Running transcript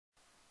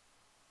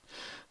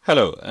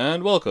Hello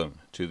and welcome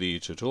to the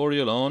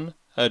tutorial on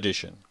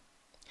addition.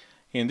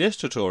 In this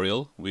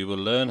tutorial we will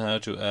learn how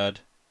to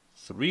add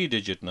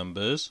 3-digit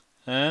numbers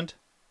and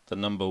the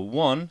number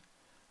 1,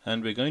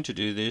 and we're going to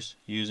do this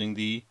using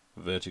the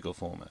vertical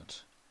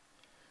format.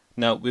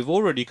 Now we've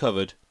already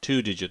covered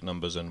 2-digit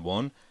numbers and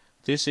 1.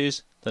 This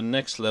is the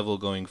next level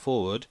going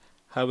forward.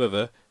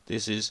 However,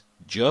 this is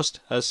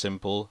just as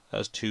simple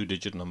as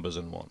 2-digit numbers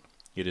and 1.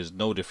 It is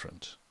no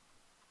different.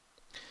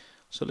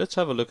 So let's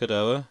have a look at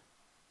our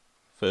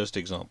first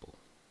example.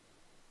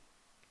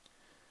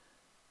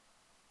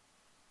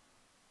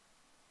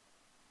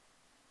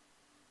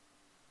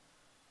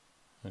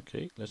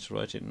 Okay, let's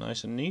write it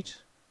nice and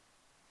neat.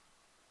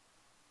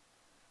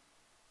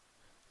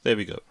 There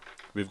we go.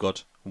 We've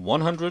got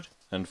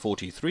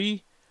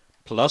 143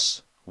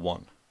 plus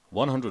 1.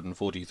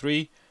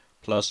 143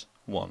 plus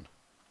 1.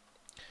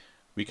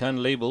 We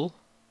can label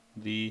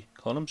the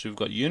columns. We've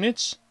got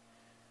units,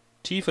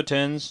 T for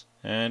tens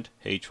and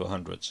H for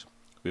hundreds.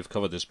 We've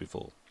covered this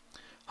before.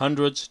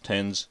 Hundreds,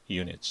 tens,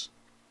 units.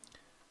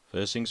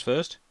 First things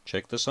first,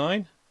 check the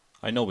sign.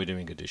 I know we're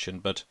doing addition,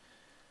 but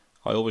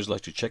I always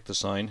like to check the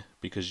sign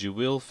because you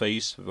will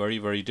face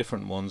very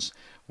different ones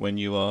when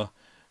you are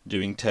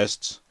doing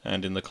tests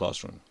and in the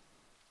classroom.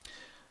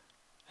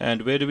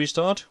 And where do we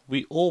start?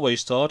 We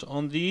always start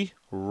on the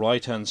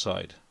right hand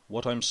side,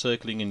 what I'm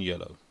circling in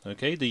yellow.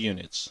 Okay, the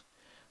units.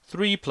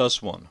 3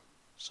 plus 1.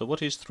 So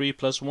what is 3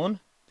 plus 1?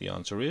 The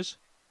answer is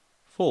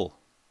 4.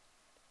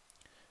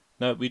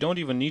 Now we don't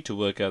even need to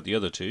work out the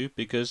other two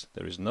because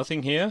there is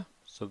nothing here.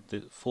 So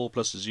the 4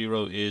 plus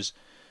 0 is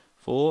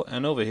 4,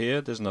 and over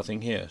here there's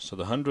nothing here. So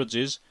the hundreds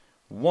is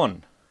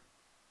 1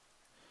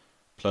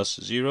 plus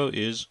 0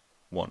 is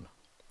 1.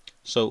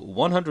 So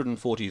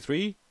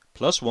 143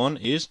 plus 1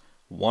 is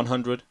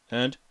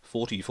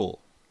 144.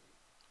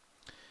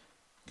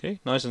 Okay,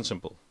 nice and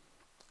simple.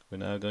 We're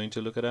now going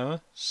to look at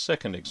our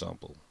second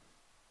example.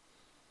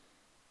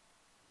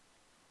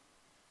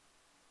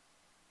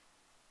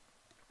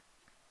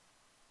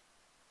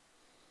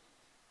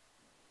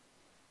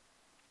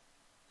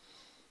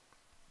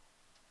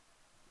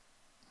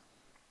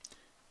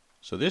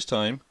 So this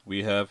time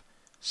we have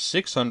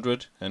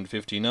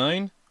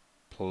 659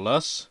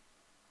 plus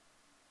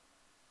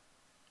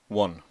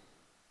 1.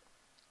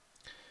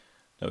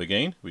 Now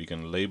again, we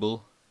can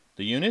label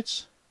the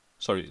units.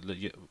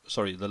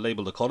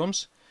 Label the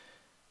columns.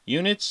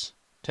 Units,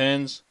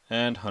 tens,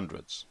 and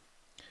hundreds.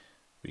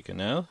 We can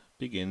now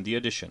begin the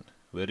addition.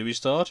 Where do we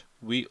start?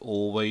 We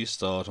always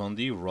start on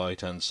the right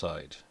hand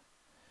side.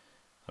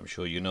 I'm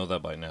sure you know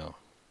that by now.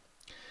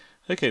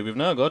 Okay, we've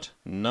now got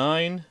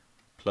 9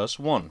 plus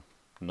 1.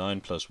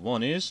 9 plus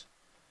 1 is,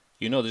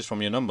 you know this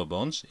from your number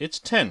bonds, it's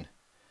 10.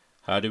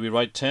 How do we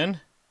write 10?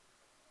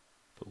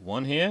 Put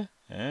 1 here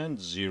and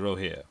 0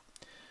 here.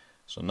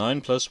 So 9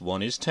 plus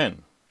 1 is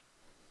 10.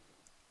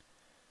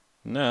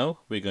 Now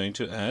we're going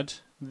to add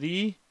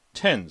the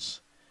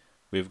tens.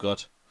 We've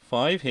got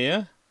 5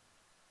 here.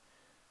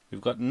 We've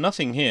got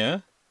nothing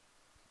here,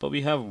 but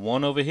we have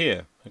 1 over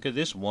here. Okay,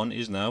 this 1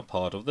 is now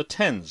part of the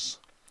tens.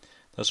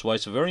 That's why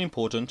it's very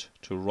important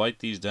to write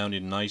these down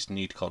in nice,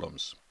 neat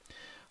columns.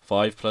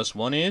 5 plus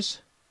 1 is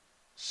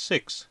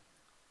 6.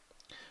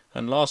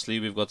 And lastly,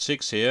 we've got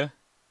 6 here.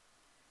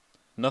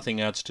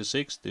 Nothing adds to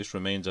 6. This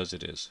remains as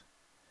it is.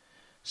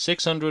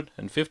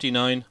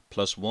 659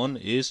 plus 1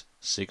 is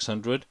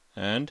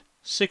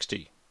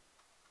 660.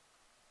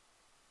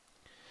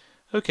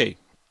 Okay,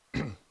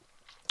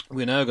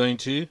 we're now going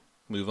to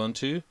move on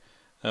to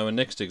our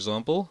next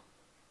example.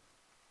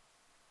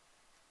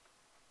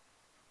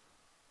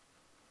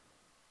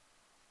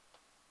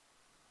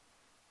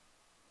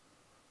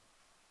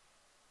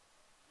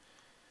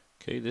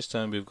 Okay, this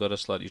time we've got a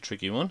slightly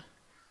tricky one.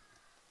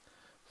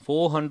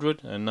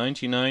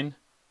 499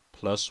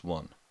 plus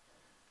 1.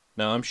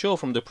 Now I'm sure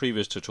from the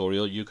previous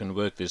tutorial you can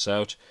work this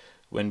out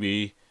when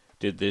we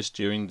did this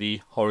during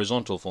the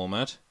horizontal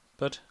format,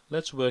 but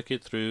let's work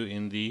it through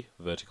in the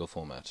vertical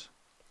format.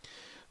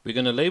 We're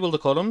going to label the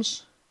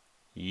columns,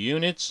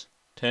 units,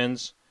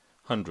 tens,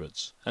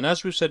 hundreds. And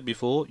as we've said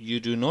before, you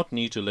do not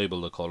need to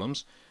label the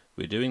columns.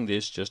 We're doing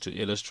this just to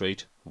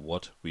illustrate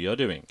what we are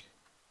doing.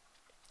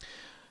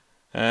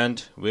 And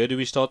where do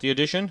we start the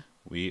addition?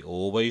 We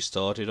always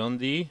start it on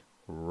the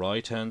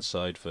right hand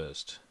side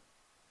first.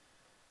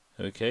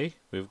 Okay,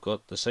 we've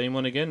got the same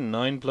one again,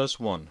 9 plus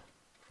 1.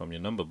 From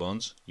your number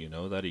bonds, you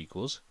know that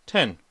equals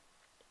 10.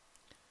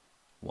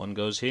 1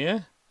 goes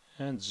here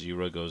and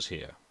 0 goes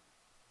here.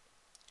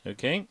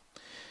 Okay,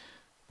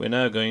 we're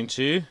now going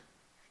to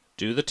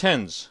do the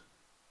tens.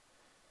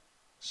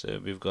 So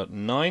we've got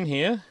 9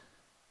 here,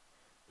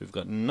 we've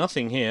got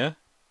nothing here,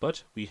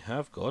 but we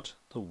have got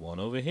the 1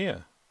 over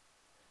here.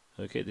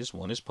 Okay, this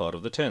 1 is part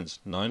of the tens.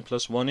 9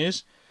 plus 1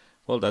 is,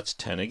 well, that's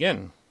 10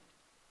 again.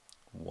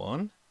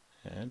 1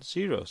 and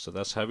 0. So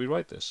that's how we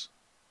write this.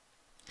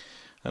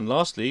 And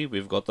lastly,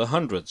 we've got the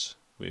hundreds.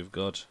 We've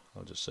got,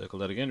 I'll just circle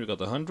that again, we've got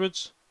the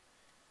hundreds.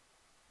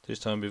 This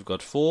time we've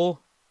got 4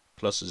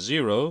 plus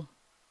 0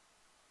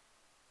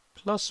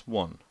 plus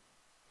 1.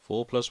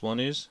 4 plus 1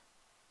 is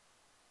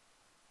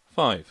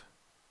 5.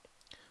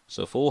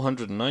 So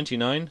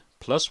 499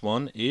 plus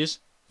 1 is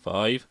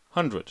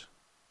 500.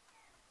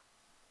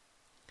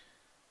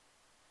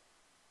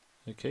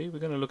 Okay, we're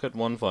going to look at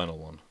one final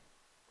one.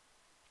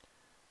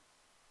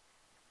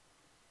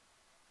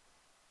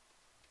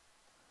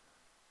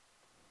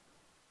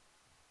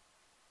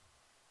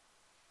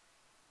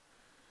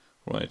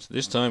 Right,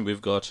 this time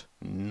we've got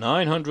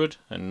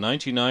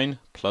 999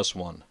 plus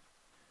 1.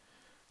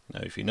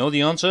 Now if you know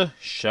the answer,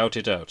 shout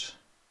it out.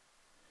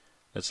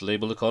 Let's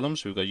label the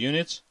columns. We've got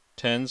units,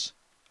 tens,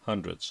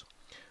 hundreds.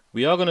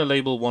 We are going to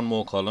label one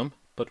more column,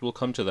 but we'll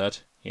come to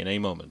that in a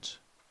moment.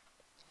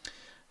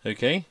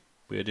 Okay,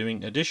 we're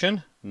doing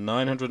addition,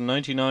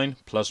 999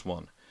 plus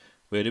 1.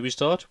 Where do we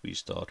start? We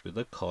start with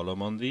the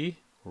column on the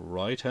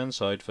right hand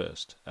side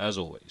first, as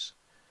always.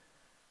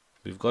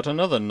 We've got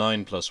another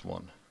 9 plus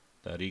 1.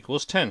 That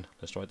equals 10.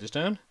 Let's write this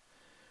down.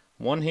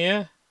 1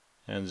 here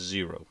and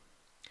 0.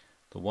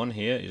 The 1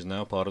 here is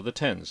now part of the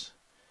tens.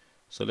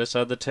 So let's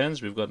add the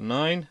tens. We've got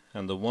 9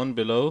 and the 1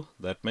 below.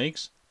 That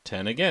makes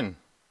 10 again.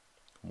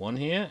 1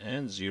 here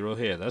and 0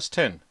 here. That's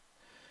 10.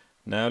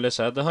 Now let's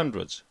add the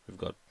hundreds. We've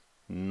got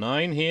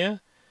 9 here.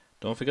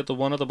 Don't forget the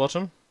 1 at the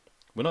bottom.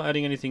 We're not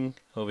adding anything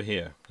over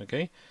here.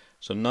 Okay?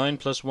 So 9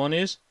 plus 1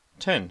 is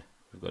 10.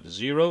 We've got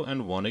 0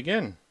 and 1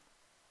 again.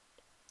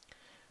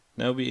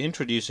 Now we're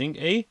introducing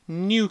a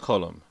new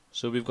column.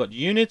 So we've got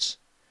units,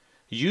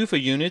 U for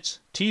units,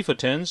 T for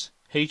tens,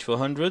 H for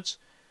hundreds.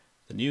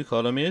 The new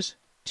column is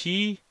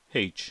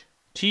TH.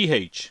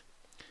 TH.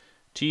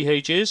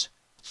 TH is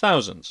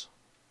thousands.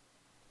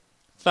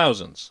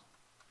 Thousands.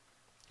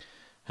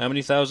 How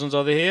many thousands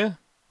are there here?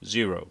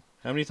 0.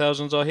 How many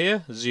thousands are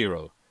here?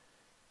 0.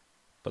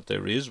 But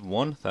there is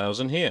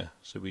 1,000 here,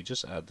 so we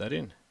just add that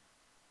in.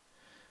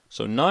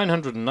 So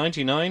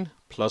 999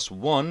 plus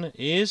 1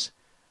 is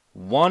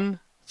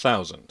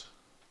 1,000.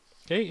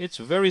 Okay, it's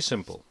very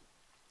simple.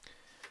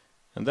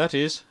 And that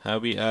is how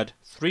we add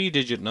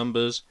 3-digit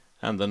numbers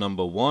and the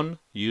number 1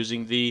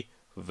 using the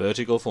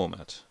vertical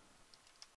format.